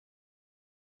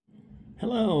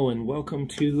Hello and welcome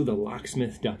to the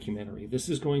Locksmith Documentary. This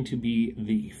is going to be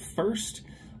the first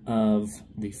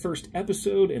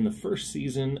episode in the first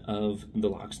season of the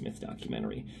Locksmith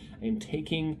Documentary. I am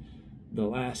taking the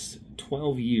last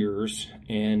 12 years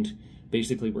and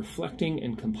basically reflecting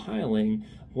and compiling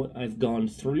what I've gone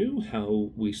through,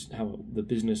 how the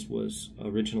business was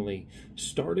originally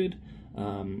started,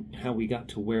 how we got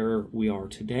to where we are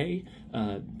today,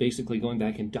 basically going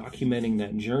back and documenting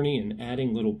that journey and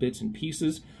adding little bits and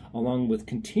pieces, along with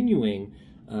continuing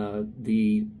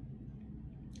the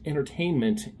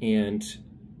entertainment and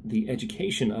the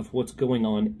education of what's going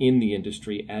on in the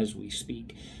industry as we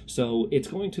speak. So it's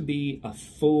going to be a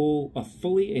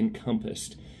fully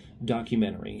encompassed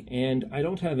documentary, and I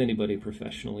don't have anybody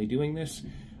professionally doing this.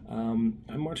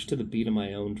 I marched to the beat of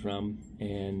my own drum,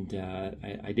 and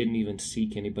I didn't even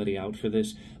seek anybody out for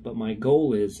this, but my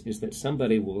goal is that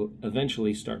somebody will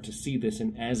eventually start to see this,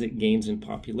 and as it gains in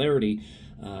popularity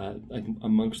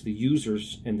amongst the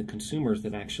users and the consumers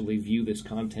that actually view this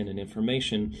content and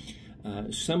information,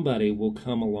 somebody will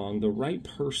come along, the right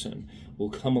person will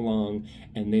come along,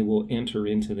 and they will enter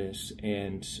into this,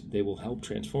 and they will help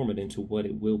transform it into what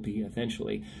it will be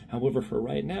eventually. However, for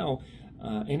right now,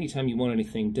 anytime you want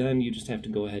anything done, you just have to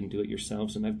go ahead and do it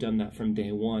yourselves, and I've done that from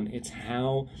day one. It's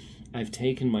how I've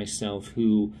taken myself,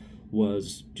 who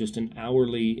was just an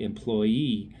hourly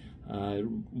employee,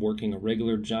 working a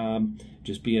regular job,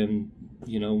 just being,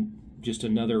 just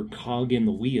another cog in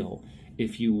the wheel,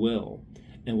 if you will,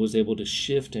 and was able to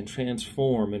shift and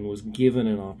transform and was given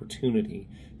an opportunity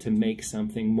to make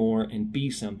something more and be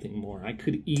something more. I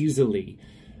could easily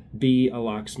be a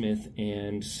locksmith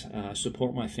and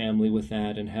support my family with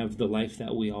that and have the life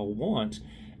that we all want,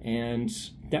 and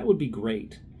that would be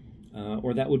great,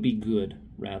 or that would be good,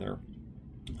 rather.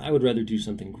 I would rather do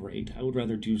something great. I would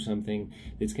rather do something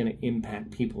that's going to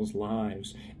impact people's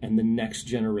lives and the next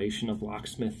generation of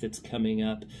locksmith that's coming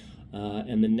up,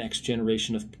 and the next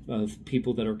generation of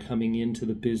people that are coming into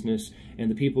the business,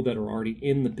 and the people that are already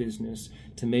in the business,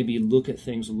 to maybe look at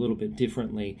things a little bit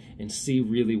differently and see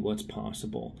really what's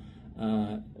possible.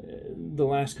 The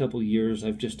last couple of years,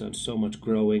 I've just done so much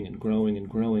growing and growing and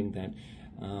growing that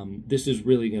this is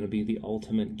really going to be the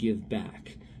ultimate give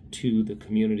back to the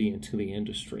community and to the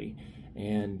industry.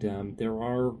 And there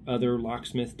are other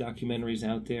locksmith documentaries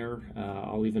out there.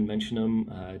 I'll even mention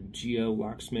them. Geo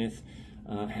Locksmith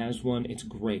has one. It's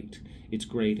great. It's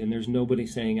great. And there's nobody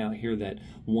saying out here that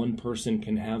one person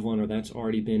can have one or that's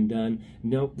already been done.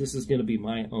 Nope, this is going to be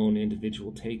my own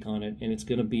individual take on it, and it's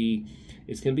going to be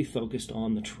focused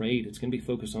on the trade. It's going to be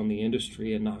focused on the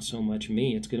industry and not so much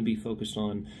me. It's going to be focused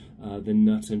on the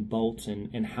nuts and bolts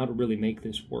and how to really make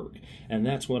this work. And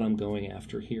that's what I'm going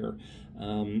after here.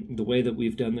 The way that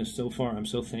we've done this so far, I'm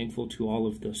so thankful to all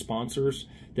of the sponsors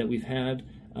that we've had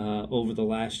over the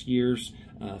last years.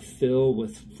 Phil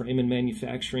with Frame &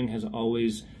 Manufacturing has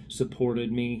always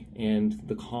supported me and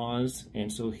the cause,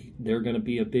 and so they're going to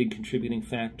be a big contributing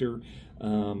factor.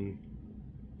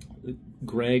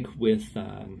 Greg with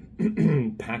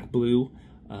Pack Blue,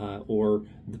 or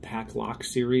the Pack Lock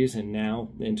series, and now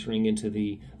entering into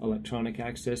the electronic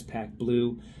access. Pack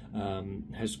Blue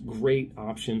has great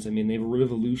options. I mean, they've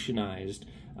revolutionized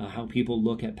how people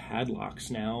look at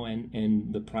padlocks now,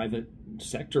 and the private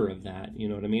sector of that, you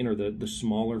know what I mean, or the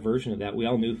smaller version of that. We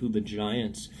all knew who the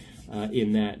giants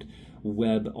in that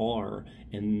web are,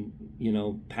 and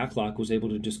Packlock was able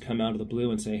to just come out of the blue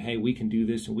and say, hey, we can do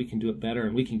this and we can do it better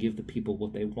and we can give the people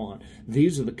what they want.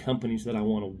 These are the companies that I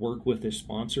want to work with as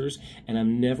sponsors, and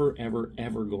I'm never ever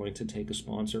ever going to take a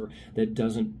sponsor that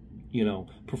doesn't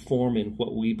perform in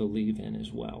what we believe in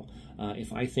as well.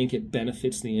 If I think it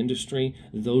benefits the industry,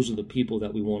 those are the people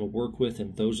that we want to work with,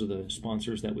 and those are the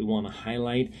sponsors that we want to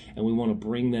highlight, and we want to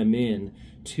bring them in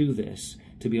to this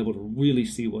to be able to really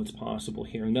see what's possible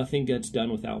here. Nothing gets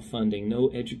done without funding.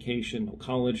 No education, no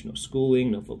college, no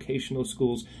schooling, no vocational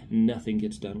schools. Nothing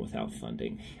gets done without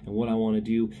funding. And what I want to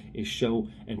do is show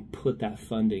and put that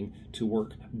funding to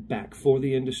work back for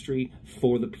the industry,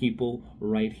 for the people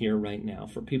right here, right now.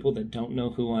 For people that don't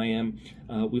know who I am,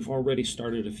 we've already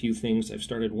started a few things. I've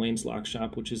started Wayne's Lock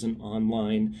Shop, which is an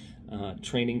online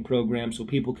training program, so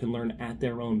people can learn at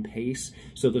their own pace.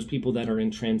 So those people that are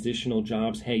in transitional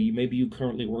jobs, hey, maybe you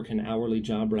currently work an hourly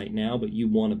job right now, but you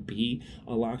want to be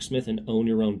a locksmith and own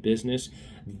your own business,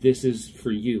 this is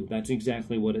for you. That's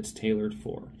exactly what it's tailored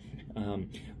for.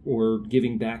 or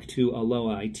giving back to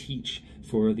Aloha. I teach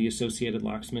for the Associated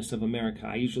Locksmiths of America.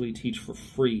 I usually teach for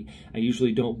free. I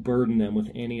usually don't burden them with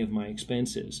any of my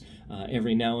expenses.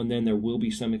 Every now and then there will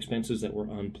be some expenses that were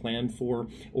unplanned for,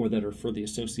 or that are for the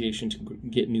association to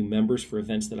get new members for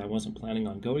events that I wasn't planning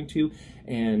on going to.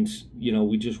 And, you know,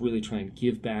 we just really try and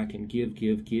give back and give.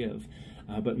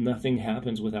 But nothing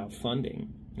happens without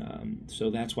funding. So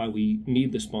that's why we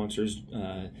need the sponsors.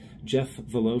 Jeff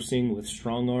Velosing with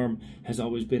Strong Arm has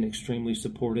always been extremely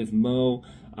supportive. Mo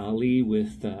Ali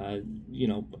with the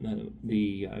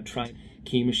Tri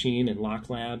Key Machine and Lock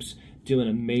Labs, doing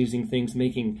amazing things,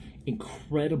 making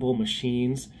incredible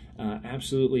machines,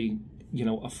 absolutely, you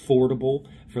know, affordable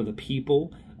for the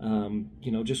people.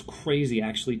 You know, just crazy,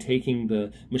 actually taking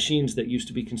the machines that used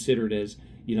to be considered as,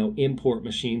 you know, import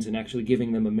machines and actually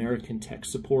giving them American tech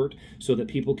support so that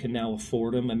people can now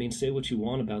afford them. I mean, say what you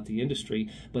want about the industry,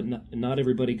 but not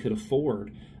everybody could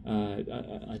afford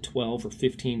a $12,000 or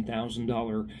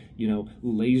 $15,000, you know,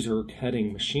 laser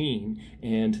cutting machine.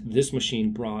 And this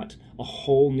machine brought a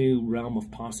whole new realm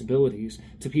of possibilities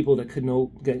to people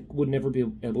that would never be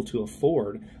able to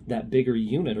afford that bigger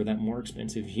unit or that more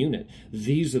expensive unit.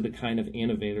 These are the kind of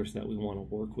innovators that we want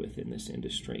to work with in this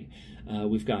industry.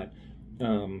 We've got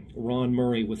Ron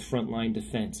Murray with Frontline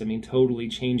Defense. I mean, totally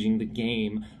changing the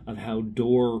game of how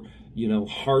door, you know,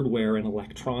 hardware and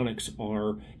electronics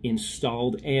are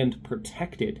installed and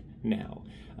protected now.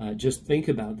 Just think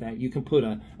about that. You can put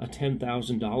a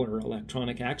 $10,000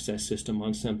 electronic access system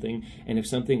on something, and if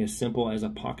something as simple as a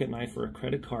pocket knife or a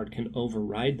credit card can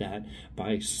override that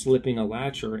by slipping a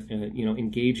latch or you know,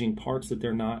 engaging parts that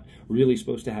they're not really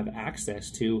supposed to have access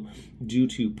to due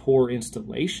to poor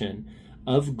installation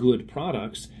of good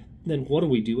products, then what are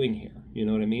we doing here? You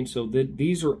know what I mean? So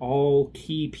these are all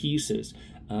key pieces.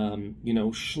 You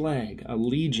know, Schlag,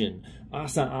 Allegion,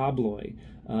 Assa Abloy,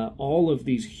 all of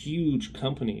these huge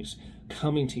companies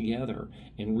coming together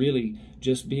and really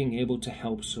just being able to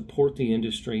help support the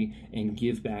industry and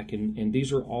give back. And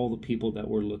these are all the people that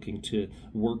we're looking to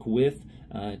work with,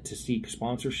 to seek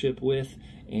sponsorship with,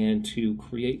 and to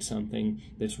create something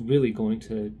that's really going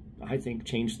to, I think,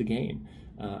 change the game.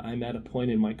 I'm at a point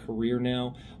in my career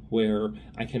now where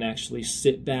I can actually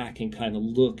sit back and kind of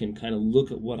look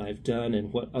at what I've done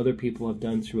and what other people have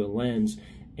done through a lens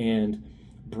and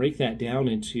break that down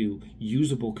into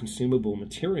usable, consumable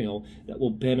material that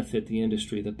will benefit the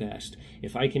industry the best.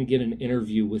 If I can get an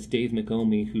interview with Dave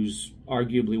McOmie, who's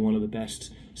arguably one of the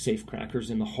best safe crackers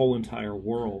in the whole entire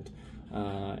world,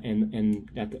 and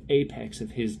at the apex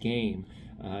of his game,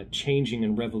 changing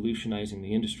and revolutionizing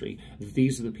the industry.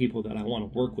 These are the people that I want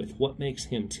to work with. What makes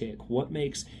him tick? What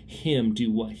makes him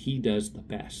do what he does the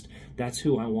best? That's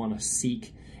who I want to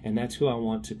seek, and that's who I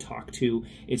want to talk to.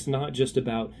 It's not just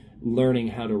about learning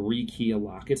how to rekey a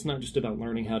lock. It's not just about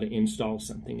learning how to install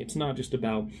something. It's not just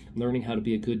about learning how to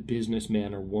be a good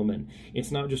businessman or woman.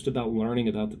 It's not just about learning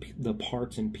about the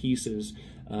parts and pieces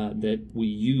that we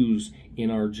use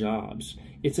in our jobs.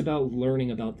 It's about learning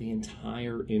about the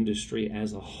entire industry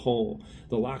as a whole.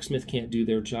 The locksmith can't do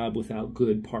their job without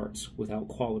good parts, without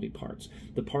quality parts.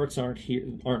 The parts aren't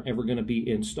ever going to be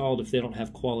installed if they don't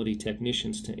have quality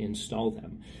technicians to install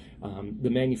them. The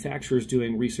manufacturers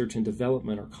doing research and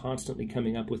development are constantly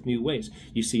coming up with new ways.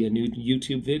 You see a new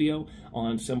YouTube video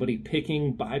on somebody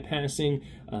picking, bypassing,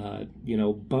 you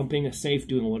know, bumping a safe,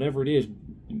 doing whatever it is,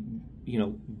 you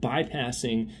know,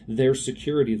 bypassing their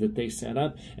security that they set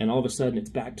up, and all of a sudden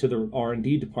it's back to the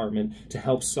R&D department to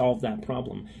help solve that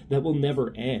problem. That will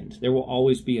never end. There will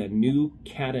always be a new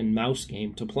cat and mouse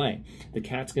game to play. The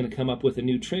cat's going to come up with a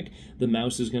new trick, the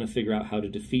mouse is going to figure out how to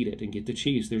defeat it and get the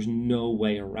cheese. There's no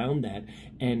way around that.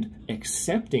 And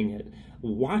accepting it,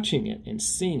 watching it, and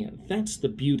seeing it, that's the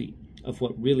beauty of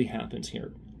what really happens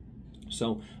here.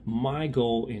 So my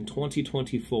goal in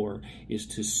 2024 is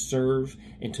to serve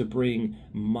and to bring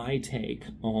my take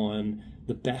on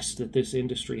the best that this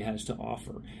industry has to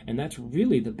offer. And that's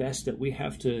really the best that we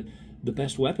have to, the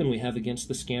best weapon we have against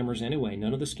the scammers anyway.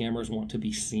 None of the scammers want to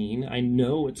be seen. I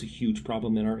know it's a huge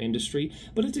problem in our industry,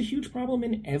 but it's a huge problem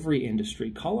in every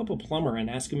industry. Call up a plumber and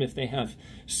ask them if they have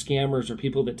scammers or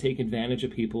people that take advantage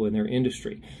of people in their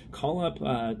industry. Call up,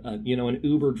 you know, an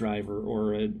Uber driver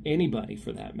or anybody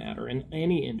for that matter in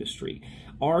any industry.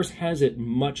 Ours has it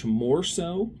much more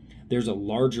so. There's a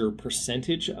larger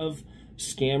percentage of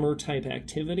scammer type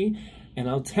activity. And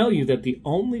I'll tell you that the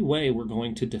only way we're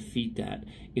going to defeat that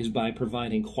is by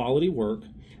providing quality work,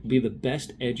 be the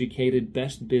best educated,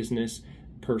 best business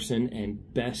person,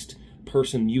 and best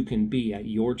person you can be at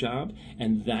your job.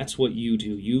 And that's what you do.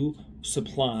 You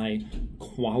supply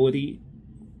quality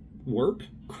work,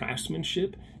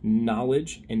 craftsmanship,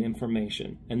 knowledge and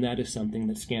information. And that is something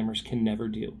that scammers can never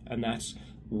do. And that's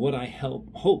what I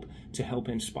hope to help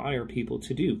inspire people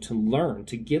to do, to learn,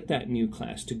 to get that new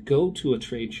class, to go to a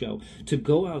trade show, to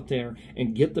go out there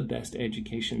and get the best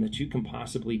education that you can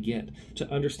possibly get, to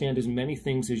understand as many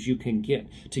things as you can get,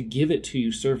 to give it to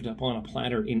you served up on a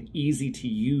platter in easy to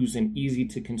use and easy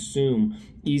to consume,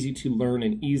 easy to learn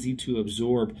and easy to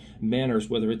absorb manners,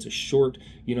 whether it's a short,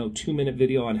 2-minute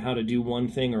video on how to do one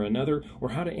thing or another, or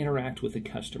how to interact with a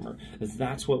customer.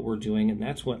 That's what we're doing, and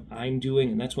that's what I'm doing,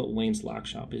 and that's what Wayne's Lock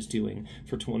Shop is doing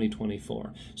for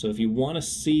 2024. So if you want to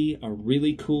see a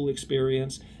really cool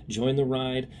experience, join the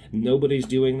ride. Nobody's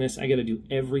doing this. I got to do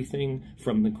everything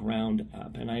from the ground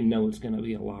up, and I know it's going to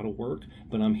be a lot of work,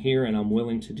 but I'm here and I'm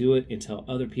willing to do it until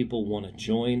other people want to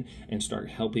join and start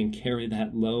helping carry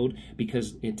that load,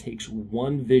 because it takes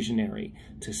one visionary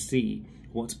to see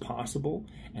what's possible,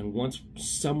 and once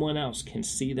someone else can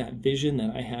see that vision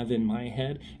that I have in my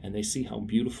head and they see how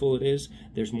beautiful it is,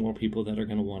 there's more people that are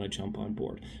going to want to jump on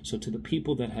board. So to the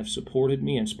people that have supported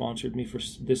me and sponsored me for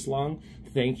this long,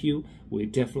 thank you. We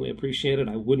definitely appreciate it.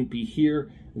 I wouldn't be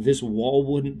here. This wall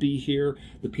wouldn't be here.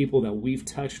 The people that we've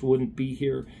touched wouldn't be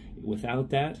here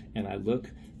without that. And I look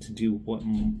to do what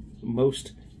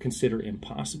most consider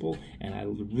impossible, and I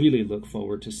really look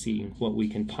forward to seeing what we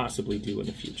can possibly do in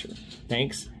the future.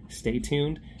 Thanks, stay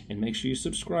tuned, and make sure you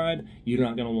subscribe. You're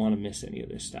not going to want to miss any of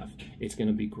this stuff. It's going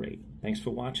to be great. Thanks for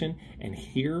watching, and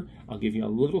here I'll give you a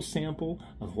little sample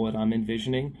of what I'm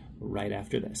envisioning right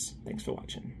after this. Thanks for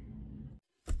watching.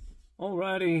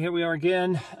 Alrighty, here we are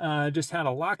again. Just had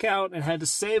a lockout and had to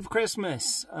save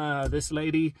Christmas. This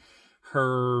lady,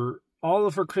 all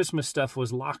of her Christmas stuff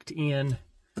was locked in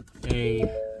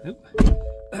a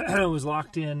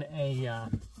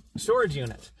storage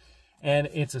unit, and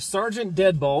it's a Sargent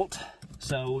deadbolt,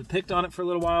 so we picked on it for a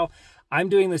little while. I'm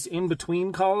doing this in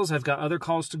between calls. I've got other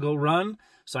calls to go run,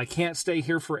 so I can't stay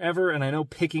here forever, and I know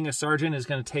picking a Sargent is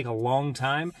going to take a long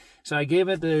time, so I gave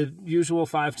it the usual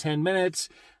 5-10 minutes.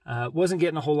 Wasn't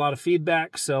getting a whole lot of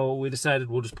feedback, so we decided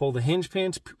we'll just pull the hinge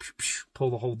pins, pull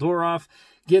the whole door off,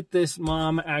 get this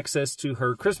mom access to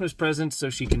her Christmas presents so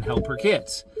she can help her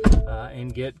kids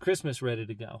and get Christmas ready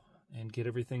to go and get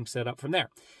everything set up from there.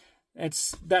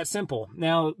 It's that simple.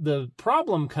 Now, the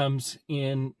problem comes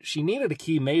in she needed a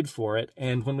key made for it,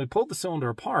 and when we pulled the cylinder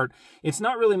apart, it's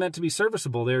not really meant to be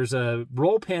serviceable. There's a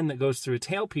roll pin that goes through a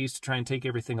tailpiece to try and take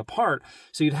everything apart,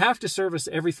 so you'd have to service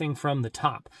everything from the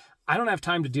top. I don't have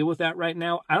time to deal with that right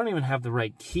now. I don't even have the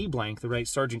right key blank, the right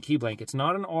Sargent key blank. It's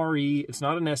not an RE, it's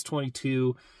not an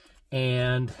S22,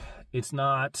 and it's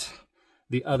not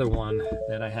the other one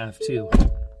that I have too.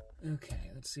 Okay,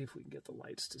 let's see if we can get the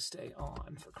lights to stay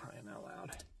on, for crying out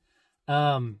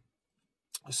loud.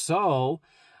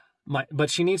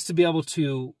 But she needs to be able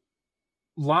to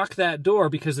lock that door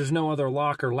because there's no other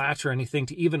lock or latch or anything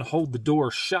to even hold the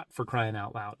door shut, for crying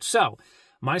out loud. So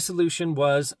my solution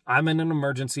was, I'm in an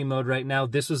emergency mode right now.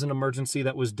 This was an emergency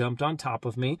that was dumped on top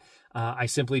of me. I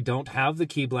simply don't have the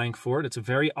key blank for it. It's a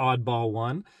very oddball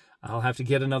one. I'll have to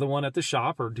get another one at the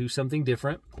shop or do something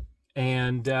different.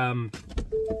 And, man,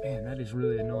 that is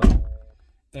really annoying.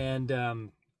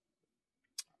 And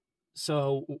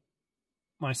so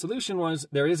my solution was,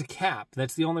 there is a cap.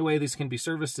 That's the only way this can be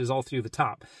serviced, is all through the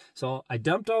top. So I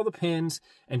dumped all the pins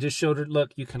and just showed her,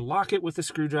 look, you can lock it with a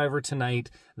screwdriver tonight.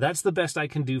 That's the best I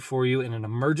can do for you in an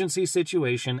emergency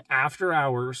situation, after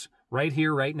hours, right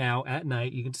here, right now, at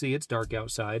night. You can see it's dark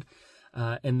outside.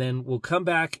 And then we'll come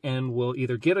back and we'll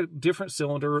either get a different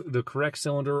cylinder, the correct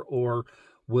cylinder, or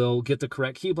we'll get the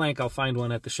correct key blank. I'll find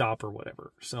one at the shop or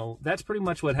whatever. So that's pretty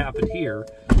much what happened here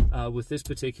with this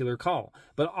particular call.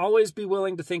 But always be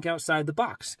willing to think outside the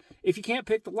box. If you can't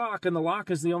pick the lock and the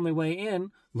lock is the only way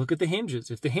in, look at the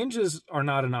hinges. If the hinges are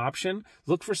not an option,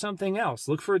 look for something else.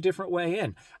 Look for a different way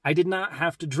in. I did not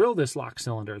have to drill this lock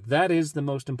cylinder. That is the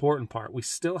most important part. We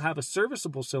still have a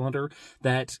serviceable cylinder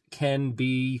that can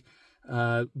be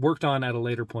worked on at a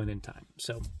later point in time.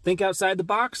 So think outside the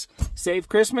box, save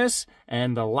Christmas,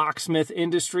 and the locksmith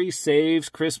industry saves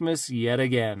Christmas yet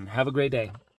again. Have a great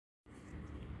day.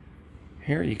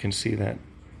 Here you can see that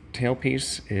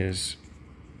tailpiece is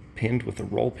pinned with a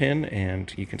roll pin,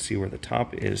 and you can see where the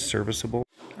top is serviceable.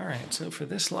 All right, so for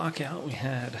this lockout, we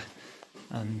had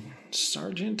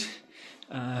Sargent.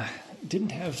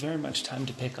 Didn't have very much time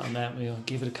to pick on that. We'll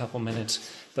give it a couple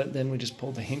minutes, but then we just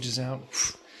pulled the hinges out.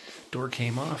 Door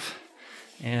came off,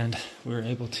 and we were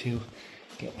able to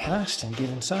get past and get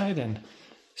inside and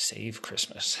save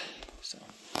Christmas. So,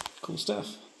 cool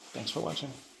stuff. Thanks for watching.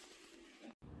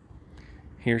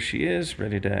 Here she is,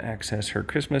 ready to access her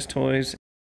Christmas toys.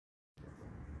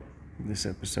 This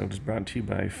episode is brought to you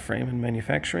by Freeman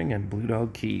Manufacturing and Blue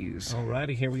Dog Keys.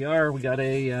 Alrighty, here we are. We got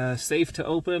a safe to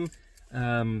open.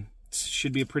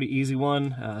 Should be a pretty easy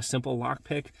one. Simple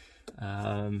lockpick.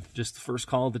 Just the first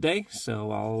call of the day,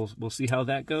 so we'll see how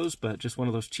that goes. But just one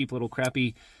of those cheap little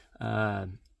crappy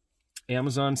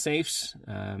Amazon safes.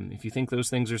 If you think those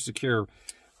things are secure,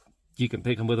 you can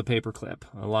pick them with a paper clip.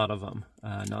 A lot of them.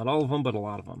 Not all of them, but a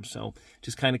lot of them. So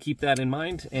just kind of keep that in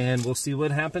mind, and we'll see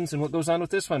what happens and what goes on with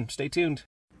this one. Stay tuned.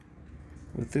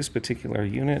 With this particular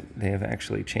unit, they have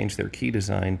actually changed their key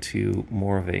design to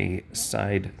more of a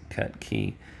side cut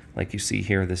key. Like you see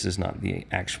here, this is not the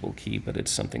actual key, but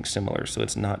it's something similar, so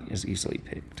it's not as easily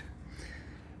picked.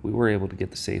 We were able to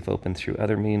get the safe open through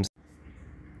other means.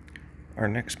 Our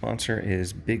next sponsor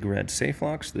is Big Red Safe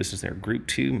Locks. This is their Group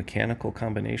 2 mechanical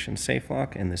combination safe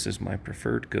lock, and this is my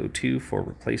preferred go-to for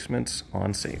replacements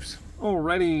on safes.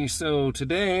 Alrighty, so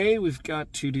today we've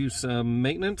got to do some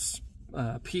maintenance.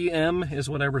 PM is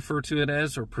what I refer to it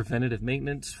as, or preventative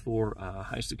maintenance for a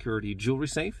high security jewelry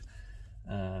safe.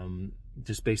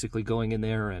 Just basically going in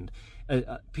there, and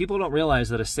people don't realize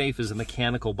that a safe is a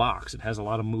mechanical box. It has a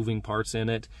lot of moving parts in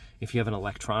it. If you have an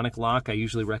electronic lock, I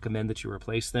usually recommend that you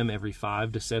replace them every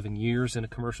 5 to 7 years in a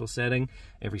commercial setting,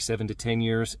 every 7 to 10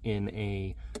 years in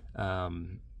a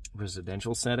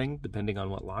residential setting, depending on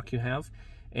what lock you have.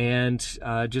 And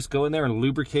just go in there and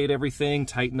lubricate everything,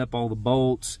 tighten up all the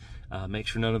bolts, make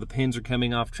sure none of the pins are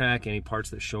coming off track, any parts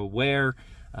that show wear.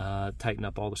 Tighten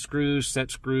up all the screws, set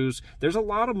screws. There's a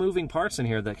lot of moving parts in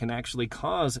here that can actually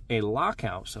cause a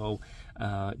lockout. So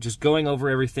just going over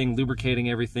everything, lubricating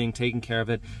everything, taking care of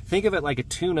it. Think of it like a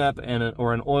tune-up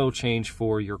or an oil change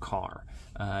for your car.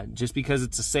 Just because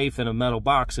it's a safe in a metal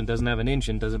box and doesn't have an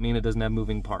engine doesn't mean it doesn't have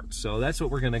moving parts. So that's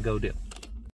what we're going to go do.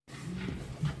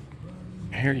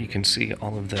 Here you can see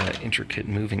all of the intricate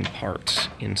moving parts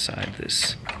inside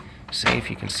this safe.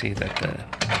 You can see that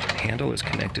the handle is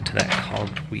connected to that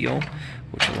cogged wheel,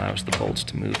 which allows the bolts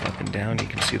to move up and down. You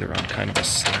can see they're on kind of a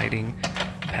sliding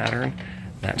pattern.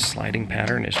 That sliding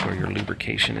pattern is where your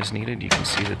lubrication is needed. You can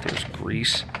see that there's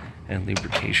grease and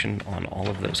lubrication on all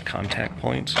of those contact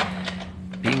points.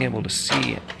 Being able to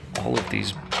see all of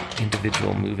these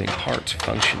individual moving parts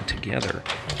function together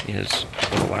is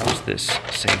what allows this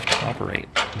safe to operate.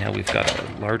 Now we've got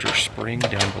a larger spring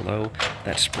down below.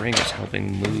 That spring is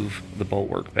helping move the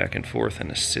boltwork back and forth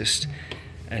and assist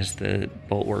as the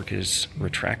boltwork is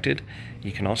retracted.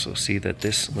 You can also see that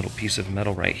this little piece of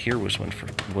metal right here was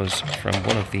from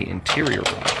one of the interior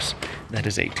locks. That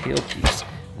is a tail piece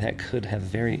that could have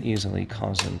very easily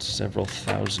caused several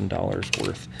 $1,000s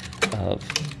worth of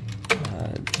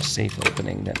safe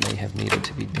opening that may have needed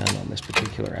to be done on this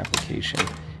particular application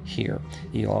here.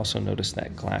 You'll also notice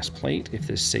that glass plate. If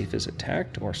this safe is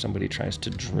attacked or somebody tries to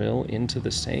drill into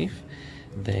the safe,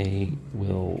 they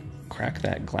will crack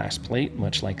that glass plate,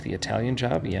 much like the Italian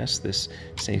job. Yes, this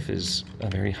safe is a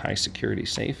very high security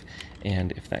safe,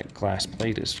 and if that glass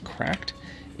plate is cracked,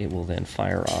 it will then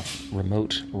fire off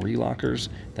remote relockers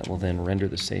that will then render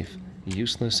the safe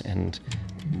useless and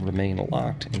remain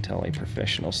locked until a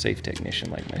professional safe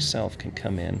technician like myself can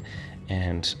come in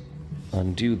and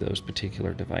undo those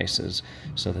particular devices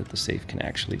so that the safe can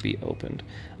actually be opened.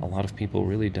 A lot of people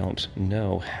really don't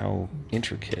know how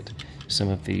intricate some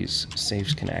of these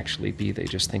safes can actually be. They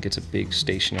just think it's a big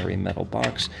stationary metal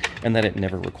box and that it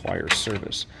never requires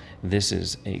service. This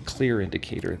is a clear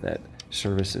indicator that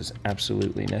service is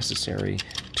absolutely necessary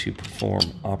to perform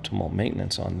optimal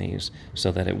maintenance on these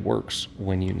so that it works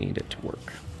when you need it to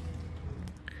work.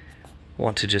 I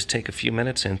want to just take a few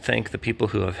minutes and thank the people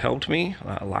who have helped me.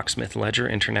 Locksmith Ledger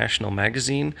International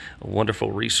Magazine, a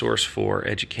wonderful resource for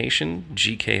education.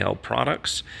 GKL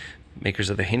Products, makers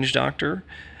of the Hinge Doctor.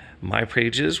 My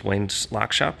pages, Wayne's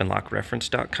Lock Shop and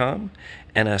LockReference.com.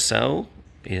 NSO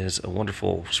is a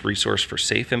wonderful resource for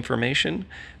safe information.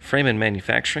 Freeman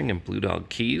Manufacturing and Blue Dog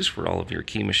Keys for all of your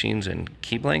key machines and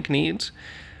key blank needs.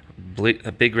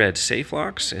 Big Red Safe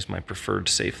Locks is my preferred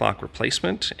safe lock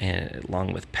replacement, and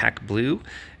along with Pack Blue,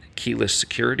 keyless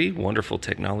security, wonderful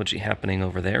technology happening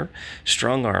over there.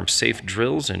 Strong arm safe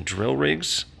drills and drill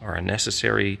rigs are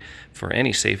necessary for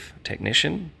any safe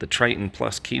technician. The Triton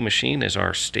Plus key machine is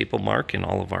our staple mark in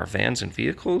all of our vans and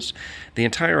vehicles. The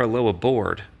entire Aloha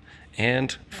board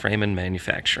and Freeman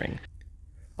Manufacturing,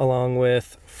 along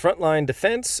with Frontline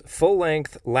Defense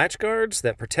full-length latch guards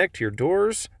that protect your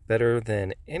doors better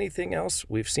than anything else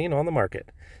we've seen on the market.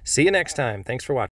 See you next time. Thanks for watching.